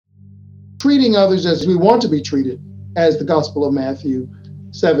treating others as we want to be treated, as the Gospel of Matthew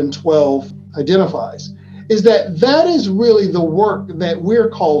 7:12 identifies, is that is really the work that we're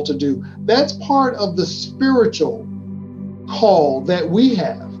called to do. That's part of the spiritual call that we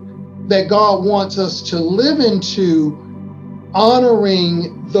have, that God wants us to live into,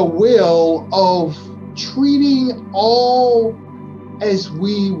 honoring the will of treating all as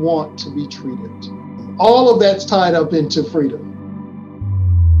we want to be treated. All of that's tied up into freedom.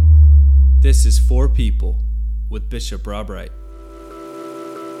 This is For People with Bishop Rob Wright.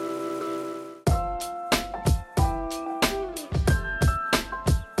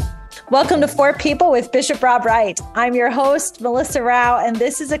 Welcome to For People with Bishop Rob Wright. I'm your host, Melissa Rao, and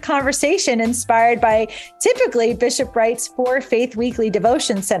this is a conversation inspired by typically Bishop Wright's For Faith Weekly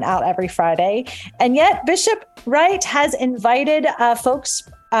devotion sent out every Friday. And yet Bishop Wright has invited folks,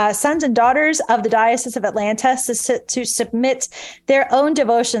 sons and daughters of the Diocese of Atlanta to submit their own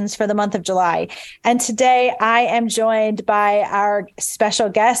devotions for the month of July. And today I am joined by our special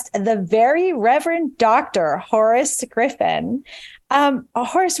guest, the very Reverend Dr. Horace Griffin.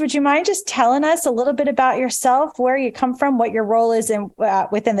 Horace, would you mind just telling us a little bit about yourself, where you come from, what your role is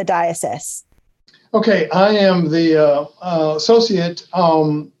within the diocese? Okay, I am the associate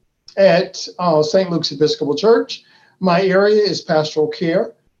at St. Luke's Episcopal Church. My area is pastoral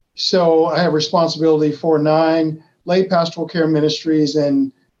care. So I have responsibility for 9 lay pastoral care ministries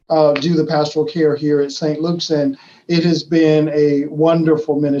and do the pastoral care here at St. Luke's. And it has been a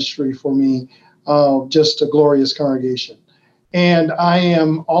wonderful ministry for me, just a glorious congregation. And I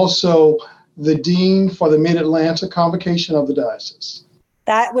am also the dean for the Mid-Atlanta Convocation of the Diocese.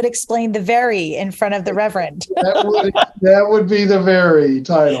 That would explain the very in front of the Reverend. that would be the very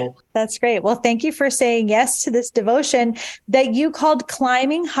title. That's great. Well, thank you for saying yes to this devotion that you called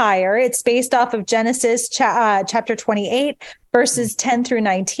Climbing Higher. It's based off of Genesis chapter 28, verses 10 through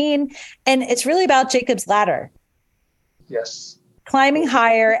 19. And it's really about Jacob's ladder. Yes. Climbing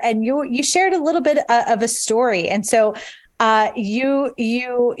higher. And you shared a little bit of a story. And so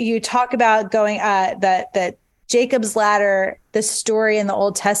you talk about going that Jacob's ladder, the story in the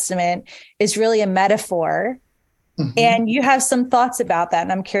Old Testament, is really a metaphor. Mm-hmm. And you have some thoughts about that.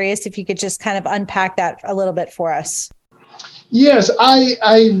 And I'm curious if you could just kind of unpack that a little bit for us. Yes,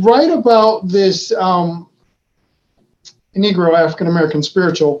 I write about this Negro African-American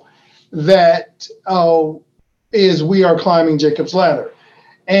spiritual that is We Are Climbing Jacob's Ladder.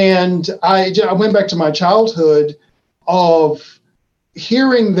 And I went back to my childhood of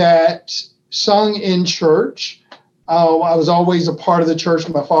hearing that sung in church. I was always a part of the church.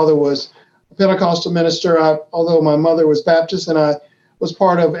 My father was a Pentecostal minister, although my mother was Baptist, and I was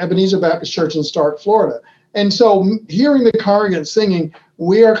part of Ebenezer Baptist Church in Stark, Florida. And so hearing the congregants singing,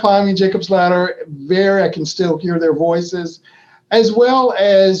 We Are Climbing Jacob's Ladder, I can still hear their voices, as well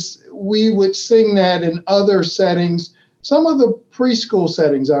as we would sing that in other settings, some of the preschool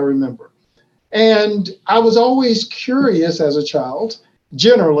settings I remember. And I was always curious as a child,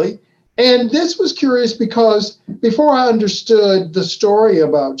 generally. And this was curious because before I understood the story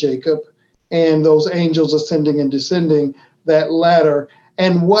about Jacob and those angels ascending and descending that ladder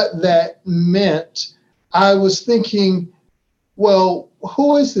and what that meant, I was thinking, well,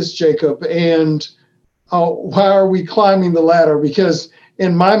 who is this Jacob? And why are we climbing the ladder? Because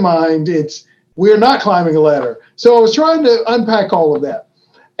in my mind, we're not climbing a ladder. So I was trying to unpack all of that.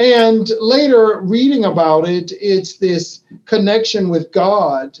 And later, reading about it, it's this connection with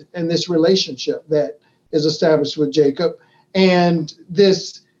God and this relationship that is established with Jacob, and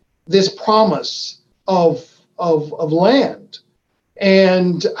this promise of land,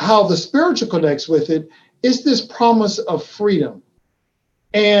 and how the spiritual connects with it is this promise of freedom.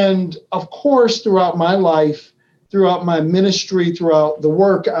 And of course, throughout my life, throughout my ministry, throughout the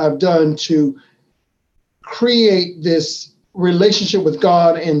work I've done to create this relationship with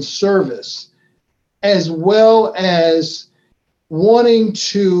God and service, as well as wanting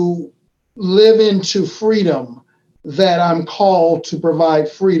to live into freedom, that I'm called to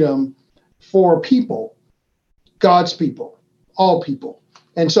provide freedom for people, God's people, all people.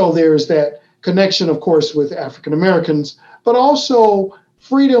 And so there's that connection, of course, with African Americans, but also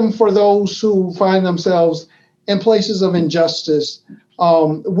freedom for those who find themselves in places of injustice,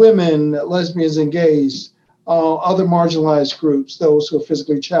 women, lesbians, and gays, other marginalized groups, those who are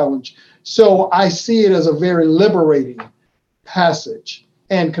physically challenged. So I see it as a very liberating passage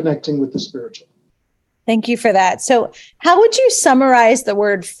and connecting with the spiritual. Thank you for that. So how would you summarize the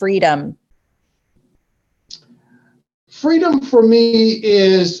word freedom? Freedom for me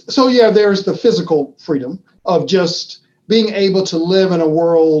is, there's the physical freedom of just being able to live in a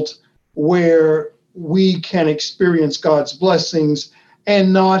world where we can experience God's blessings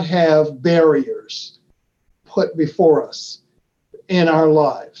and not have barriers put before us in our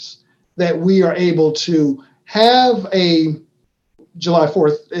lives, that we are able to have a July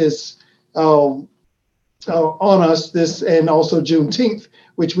 4th is on us this, and also Juneteenth,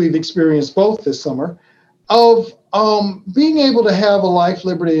 which we've experienced both this summer, of being able to have a life,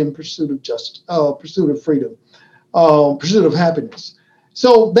 liberty, and pursuit of pursuit of freedom, pursuit of happiness.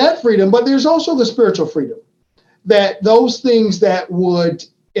 So that freedom, but there's also the spiritual freedom, that those things that would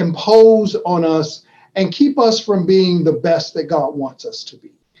impose on us and keep us from being the best that God wants us to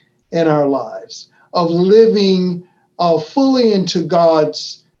be in our lives, of living fully into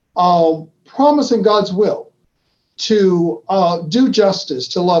God's promise and God's will to do justice,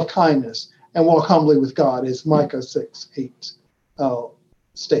 to love kindness, and walk humbly with God, as Micah 6:8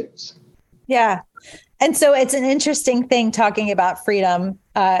 states. Yeah. And so it's an interesting thing talking about freedom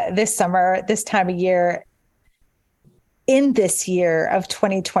this summer, this time of year, in this year of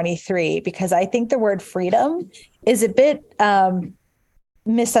 2023, because I think the word freedom is a bit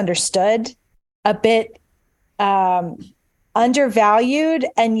misunderstood, a bit undervalued,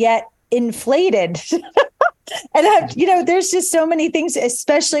 and yet inflated. And, there's just so many things,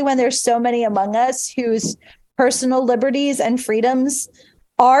 especially when there's so many among us whose personal liberties and freedoms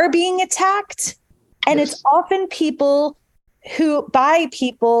are being attacked. And Yes. It's often people who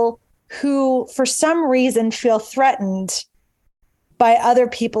for some reason feel threatened by other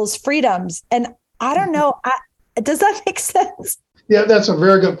people's freedoms. And I don't know, does that make sense? Yeah, that's a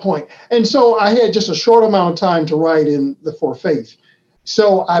very good point. And so I had just a short amount of time to write in the For Faith.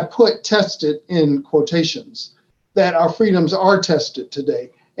 So I put tested in quotations, that our freedoms are tested today.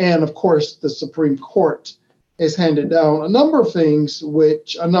 And of course, the Supreme Court has handed down a number of things,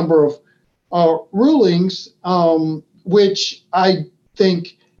 a number of rulings, which I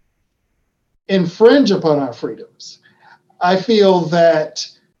think infringe upon our freedoms. I feel that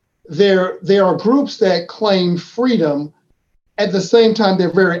there are groups that claim freedom. At the same time,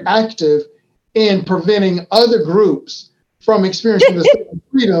 they're very active in preventing other groups from experiencing the same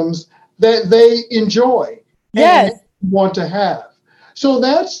freedoms that they enjoy and want to have. So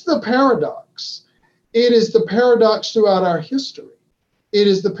that's the paradox. It is the paradox throughout our history. It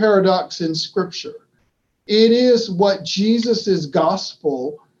is the paradox in Scripture. It is what Jesus's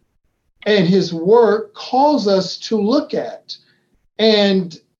gospel and his work calls us to look at,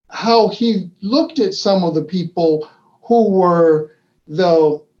 and how he looked at some of the people who were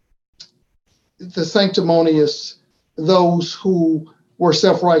the sanctimonious, those who were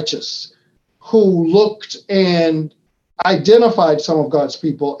self-righteous, who looked and identified some of God's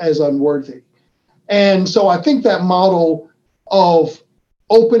people as unworthy. And so I think that model of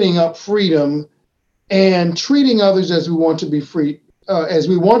opening up freedom and treating others as we want to be free, as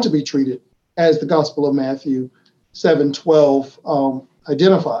we want to be treated, as the Gospel of Matthew 7:12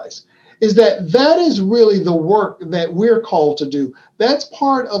 identifies, is that is really the work that we're called to do. That's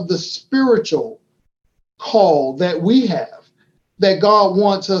part of the spiritual call that we have, that God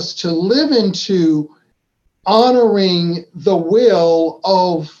wants us to live into, honoring the will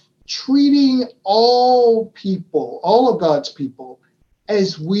of treating all people, all of God's people,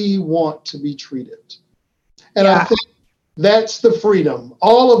 as we want to be treated. And I think that's the freedom.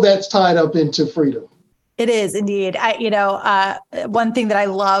 All of that's tied up into freedom. It is indeed. One thing that I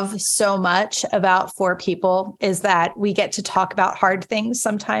love so much about For People is that we get to talk about hard things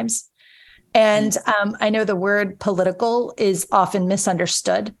sometimes. And I know the word political is often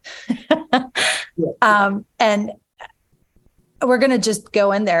misunderstood. And we're going to just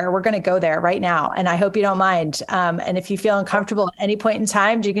go in there. We're going to go there right now. And I hope you don't mind. And if you feel uncomfortable at any point in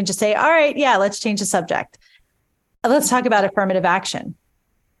time, you can just say, all right, yeah, let's change the subject. Let's talk about affirmative action.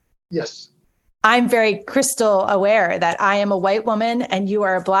 Yes. I'm very crystal aware that I am a white woman and you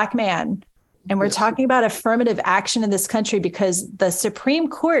are a Black man. And we're talking about affirmative action in this country because the Supreme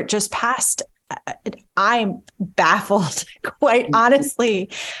Court just passed. I'm baffled, quite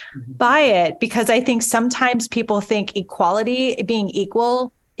honestly, by it, because I think sometimes people think equality, being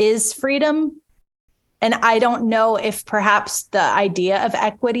equal, is freedom. And I don't know if perhaps the idea of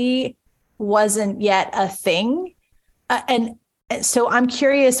equity wasn't yet a thing. And so I'm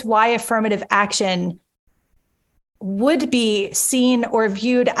curious why affirmative action would be seen or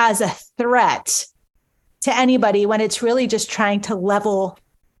viewed as a threat to anybody when it's really just trying to level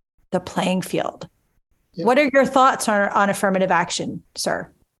the playing field. Yeah. What are your thoughts on affirmative action, sir?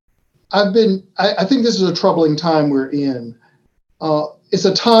 I think this is a troubling time we're in. It's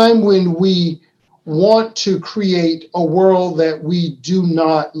a time when we want to create a world that we do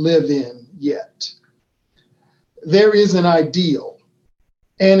not live in yet. There is an ideal.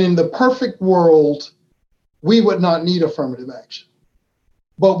 And in the perfect world, we would not need affirmative action.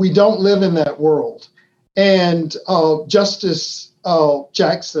 but we don't live in that world. And Justice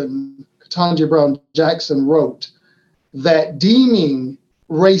Jackson, Ketanji Brown Jackson, wrote that deeming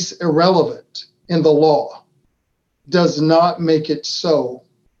race irrelevant in the law does not make it so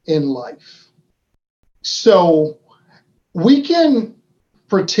in life. So we can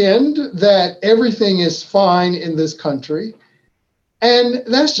pretend that everything is fine in this country, and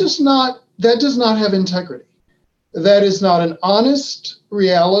that does not have integrity. That is not an honest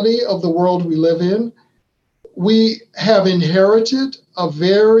reality of the world we live in. We have inherited a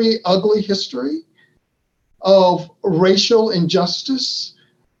very ugly history of racial injustice.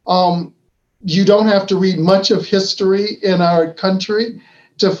 You don't have to read much of history in our country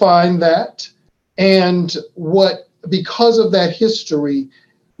to find that. And because of that history,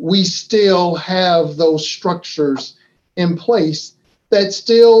 we still have those structures in place that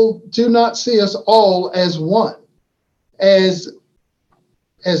still do not see us all as one, as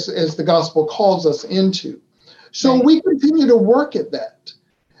the gospel calls us into. So Right. we continue to work at that.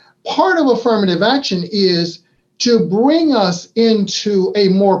 Part of affirmative action is to bring us into a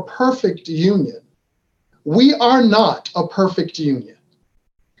more perfect union. We are not a perfect union.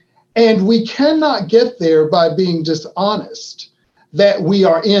 And we cannot get there by being dishonest that we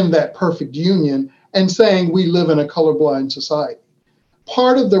are in that perfect union and saying we live in a colorblind society.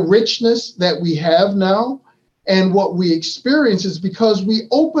 Part of the richness that we have now and what we experience is because we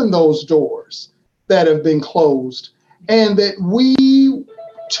open those doors that have been closed, and that we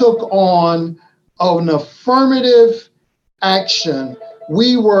took on an affirmative action.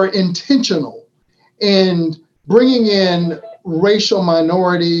 We were intentional in bringing in racial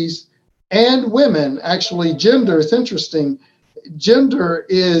minorities and women. Actually, gender is interesting. Gender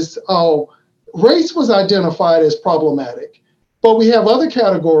is, race was identified as problematic, but we have other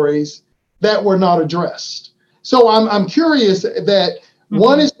categories that were not addressed. So I'm curious that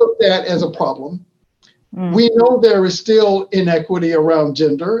one is looked at as a problem. We know there is still inequity around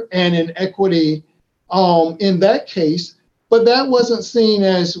gender and inequity in that case, but that wasn't seen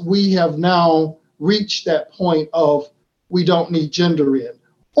as we have now reached that point of we don't need gender in.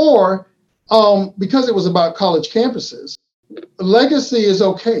 Or because it was about college campuses, legacy is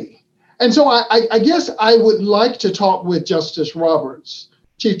okay. And so I guess I would like to talk with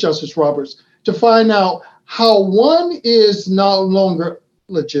Chief Justice Roberts, to find out how one is no longer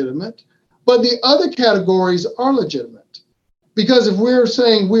legitimate, but the other categories are legitimate. Because if we're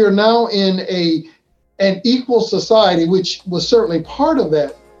saying we are now in an equal society, which was certainly part of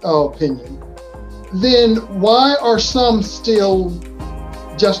that opinion, then why are some still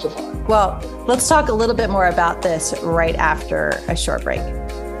justified? Well, let's talk a little bit more about this right after a short break.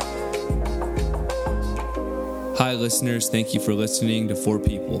 Hi, listeners. Thank you for listening to For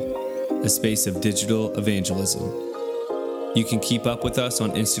People, a space of digital evangelism. You can keep up with us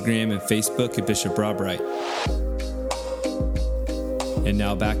on Instagram and Facebook at Bishop Rob Wright. And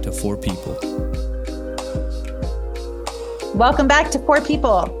now back to For People. Welcome back to For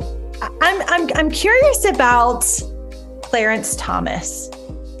People. I'm curious about Clarence Thomas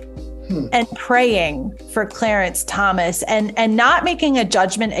and praying for Clarence Thomas and not making a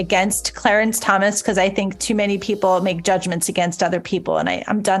judgment against Clarence Thomas, because I think too many people make judgments against other people, and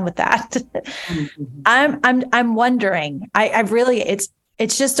I'm done with that. I'm wondering. I really,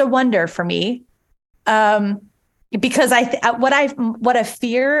 it's just a wonder for me, because what a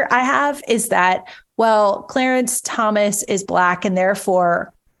fear I have is that, well, Clarence Thomas is Black and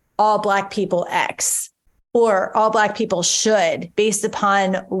therefore all Black people X, or all Black people should, based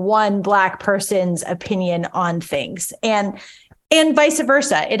upon one Black person's opinion on things, and vice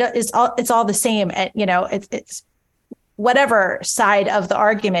versa. It's all the same. It's whatever side of the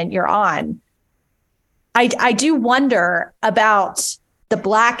argument you're on. I do wonder about the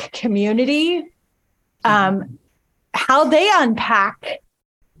Black community, how they unpack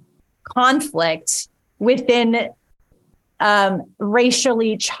conflict within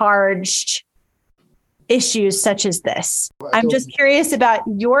racially charged issues such as this. I'm just curious about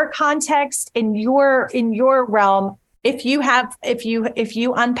your context in your realm. If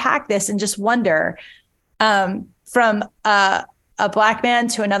you unpack this and just wonder, from a Black man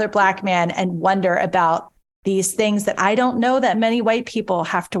to another Black man, and wonder about these things that I don't know that many white people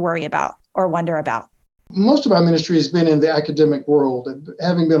have to worry about or wonder about. Most of my ministry has been in the academic world,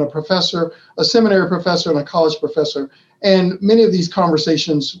 having been a professor, a seminary professor, and a college professor. And many of these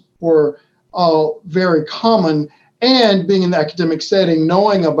conversations were very common. And being in the academic setting,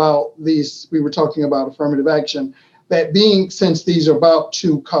 knowing about these, we were talking about affirmative action, since these are about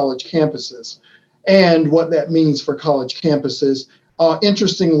 2 college campuses and what that means for college campuses.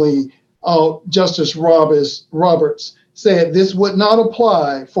 Interestingly, Justice Roberts said this would not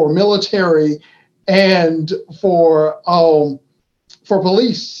apply for military and for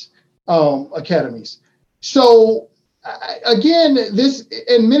police academies. So again, this,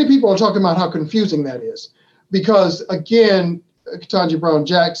 and many people are talking about how confusing that is, because again, Justice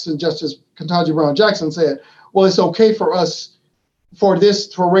Ketanji Brown Jackson said, well, it's okay for us for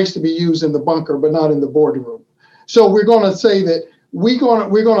race to be used in the bunker, but not in the boardroom. So we're going to say that we're going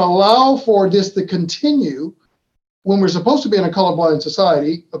to allow for this to continue when we're supposed to be in a colorblind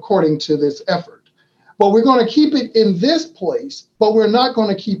society, according to this effort. But we're going to keep it in this place, but we're not going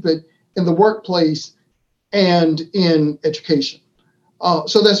to keep it in the workplace and in education.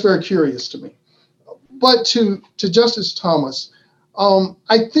 So that's very curious to me. But to Justice Thomas,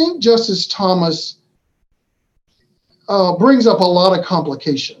 I think Justice Thomas brings up a lot of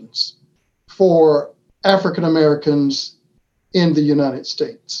complications for African Americans in the United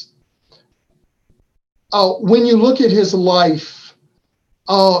States. When you look at his life,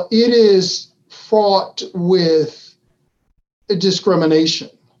 it is fraught with discrimination.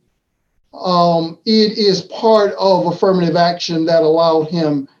 It is part of affirmative action that allowed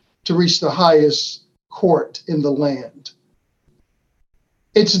him to reach the highest court in the land.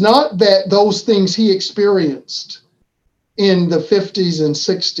 It's not that those things he experienced in the 50s and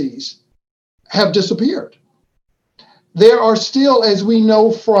 60s have disappeared. There are still, as we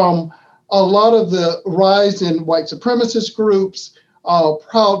know from a lot of the rise in white supremacist groups,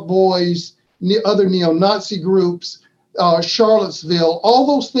 Proud Boys, other neo-Nazi groups, Charlottesville, all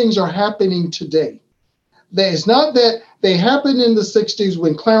those things are happening today. It's not that they happened in the 60s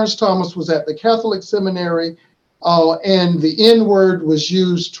when Clarence Thomas was at the Catholic seminary and the N-word was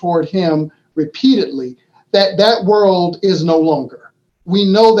used toward him repeatedly, that world is no longer. We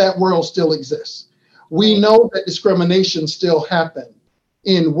know that world still exists. We know that discrimination still happens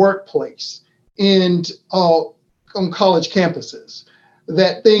in workplace and on college campuses,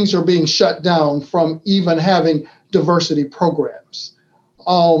 that things are being shut down from even having diversity programs.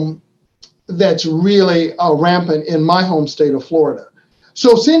 That's really rampant in my home state of Florida.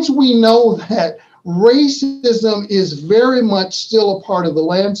 So since we know that racism is very much still a part of the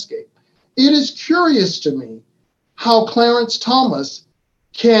landscape, it is curious to me how Clarence Thomas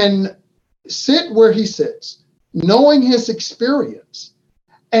can sit where he sits, knowing his experience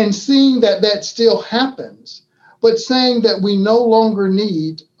and seeing that that still happens, but saying that we no longer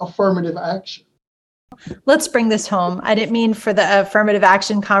need affirmative action. Let's bring this home. I didn't mean for the affirmative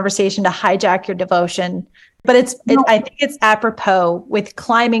action conversation to hijack your devotion, but I think it's apropos with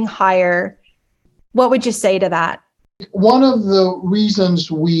climbing higher. What would you say to that? One of the reasons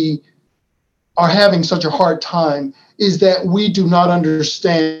we are having such a hard time is that we do not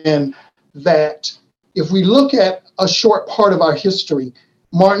understand that if we look at a short part of our history,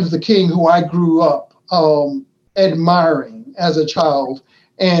 Martin Luther King, who I grew up admiring as a child,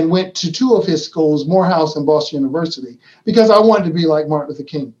 and went to two of his schools, Morehouse and Boston University, because I wanted to be like Martin Luther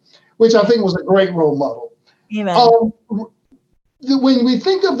King, which I think was a great role model. Amen. When we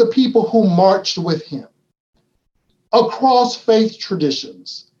think of the people who marched with him across faith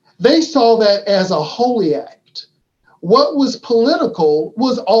traditions, they saw that as a holy act. What was political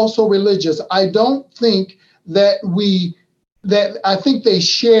was also religious. I don't think that I think they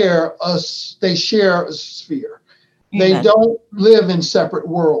share a sphere. They Amen. don't live in separate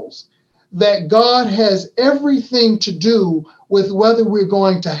worlds. That God has everything to do with whether we're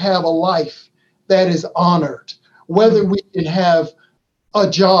going to have a life that is honored, whether we can have a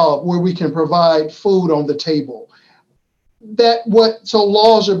job where we can provide food on the table. So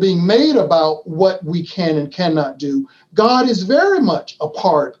laws are being made about what we can and cannot do. God is very much a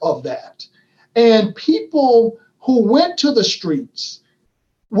part of that. And people who went to the streets,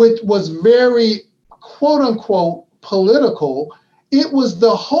 which was very, quote unquote, political, it was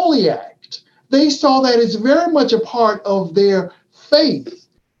the holy act. They saw that as very much a part of their faith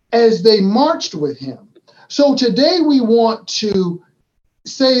as they marched with him. So today we want to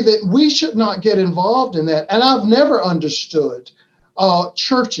say that we should not get involved in that. And I've never understood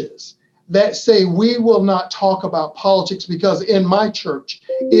churches that say we will not talk about politics, because in my church,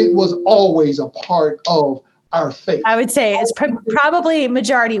 it was always a part of our faith. I would say it's probably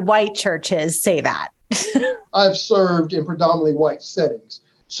majority white churches say that. I've served in predominantly white settings.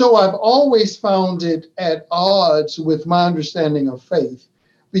 So I've always found it at odds with my understanding of faith,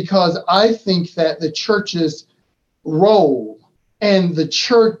 because I think that the church's role and for the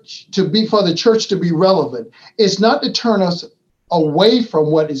church to be relevant is not to turn us away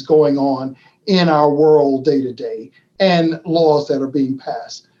from what is going on in our world day to day and laws that are being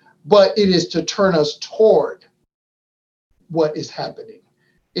passed, but it is to turn us toward what is happening.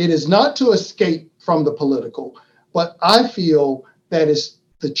 It is not to escape from the political, but I feel that it's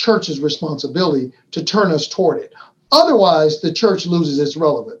the church's responsibility to turn us toward it. Otherwise, the church loses its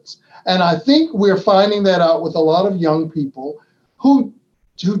relevance. And I think we're finding that out with a lot of young people who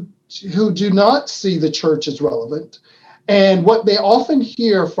do not see the church as relevant. And what they often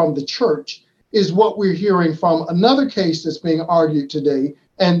hear from the church is what we're hearing from another case that's being argued today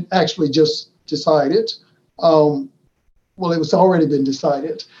and actually just decided. Well, it was already been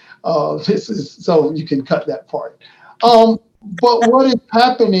decided. So you can cut that part. But what is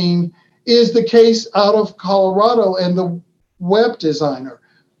happening is the case out of Colorado and the web designer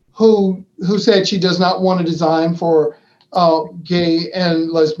who said she does not want to design for gay and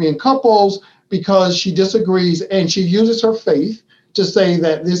lesbian couples because she disagrees, and she uses her faith to say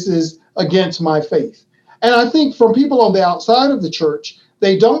that this is against my faith. And I think from people on the outside of the church,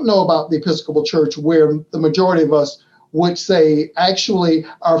 they don't know about the Episcopal Church, where the majority of us would say, actually,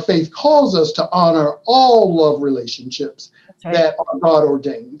 our faith calls us to honor all love relationships that are God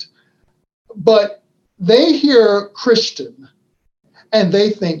ordained. But they hear Christian and they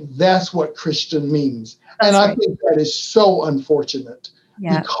think that's what Christian means. And I think that is so unfortunate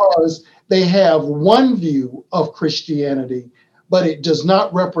because they have one view of Christianity, but it does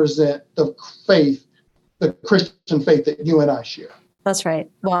not represent the faith, the Christian faith that you and I share. That's right.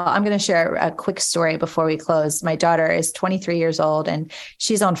 Well, I'm going to share a quick story before we close. My daughter is 23 years old and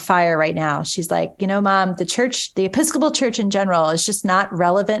she's on fire right now. She's like, Mom, the church, the Episcopal Church in general is just not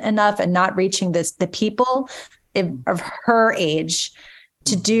relevant enough and not reaching the people of her age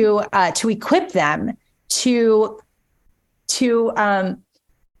to equip them to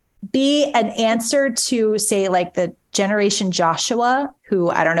be an answer to, say, like the Generation Joshua, who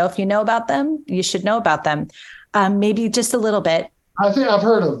I don't know if you know about them. You should know about them. Maybe just a little bit. I think I've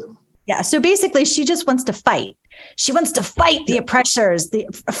heard of them. Yeah. So basically, she just wants to fight. She wants to fight the oppressors,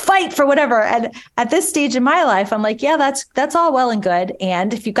 fight for whatever. And at this stage in my life, I'm like, yeah, that's all well and good.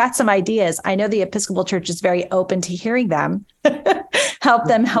 And if you've got some ideas, I know the Episcopal Church is very open to hearing them, help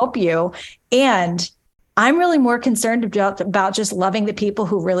them help you. And I'm really more concerned about just loving the people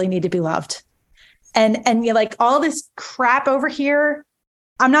who really need to be loved. And you're like, all this crap over here.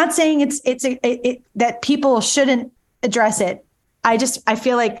 I'm not saying it's that people shouldn't address it. I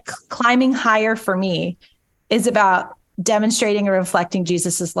feel like climbing higher for me is about demonstrating and reflecting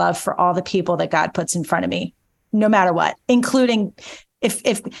Jesus's love for all the people that God puts in front of me, no matter what, including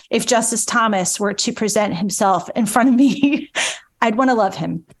if Justice Thomas were to present himself in front of me, I'd want to love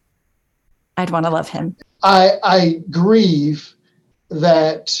him. I grieve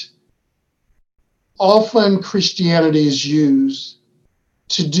that often Christianity is used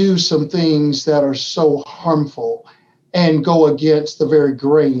to do some things that are so harmful and go against the very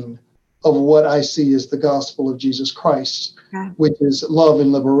grain of what I see as the gospel of Jesus Christ, which is love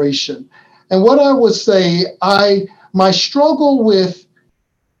and liberation. And what I would say, my struggle with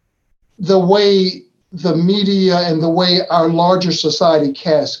the way the media and the way our larger society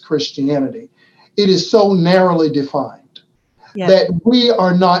casts Christianity, it is so narrowly defined that we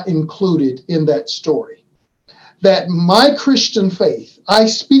are not included in that story. That my Christian faith, I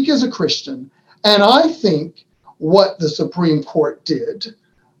speak as a Christian, and I think what the Supreme Court did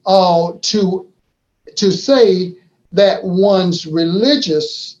to say that one's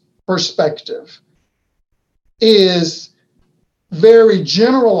religious perspective is very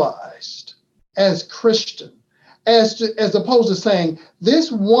generalized as Christian, as opposed to saying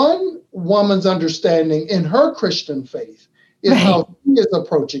this one woman's understanding in her Christian faith is how he is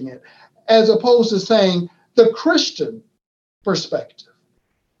approaching it, as opposed to saying the Christian perspective.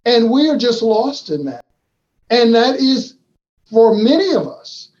 And we are just lost in that. And that is for many of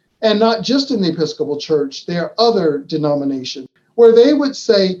us, and not just in the Episcopal Church, there are other denominations where they would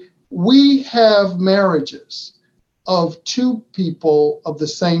say, we have marriages of two people of the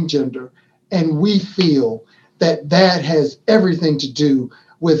same gender, and we feel that that has everything to do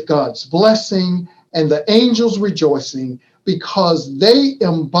with God's blessing and the angels rejoicing because they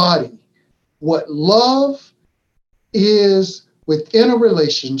embody what love is within a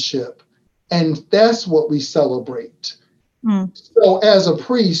relationship, and that's what we celebrate. So as a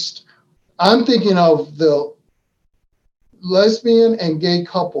priest, I'm thinking of the lesbian and gay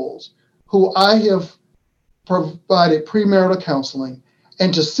couples who I have provided premarital counseling,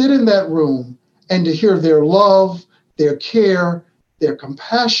 and to sit in that room and to hear their love, their care, their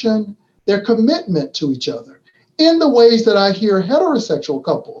compassion, their commitment to each other in the ways that I hear heterosexual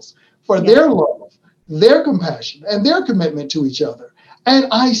couples for their love, their compassion, and their commitment to each other. And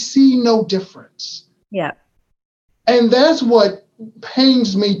I see no difference. Yeah. And that's what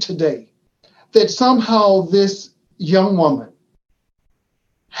pains me today, that somehow this young woman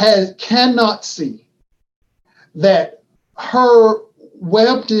cannot see that her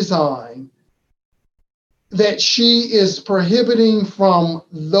web design, that she is prohibiting from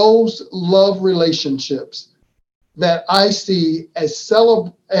those love relationships that I see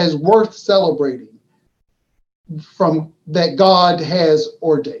as worth celebrating, from that God has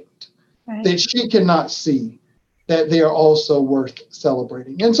ordained, right, that she cannot see that they are also worth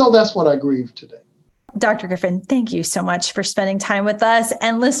celebrating. And so that's what I grieve today. Dr. Griffin, thank you so much for spending time with us.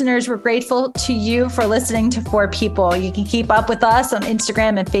 And listeners, we're grateful to you for listening to For People. You can keep up with us on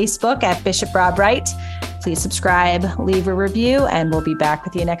Instagram and Facebook at Bishop Rob Wright. Please subscribe, leave a review, and we'll be back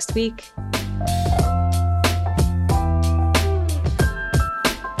with you next week.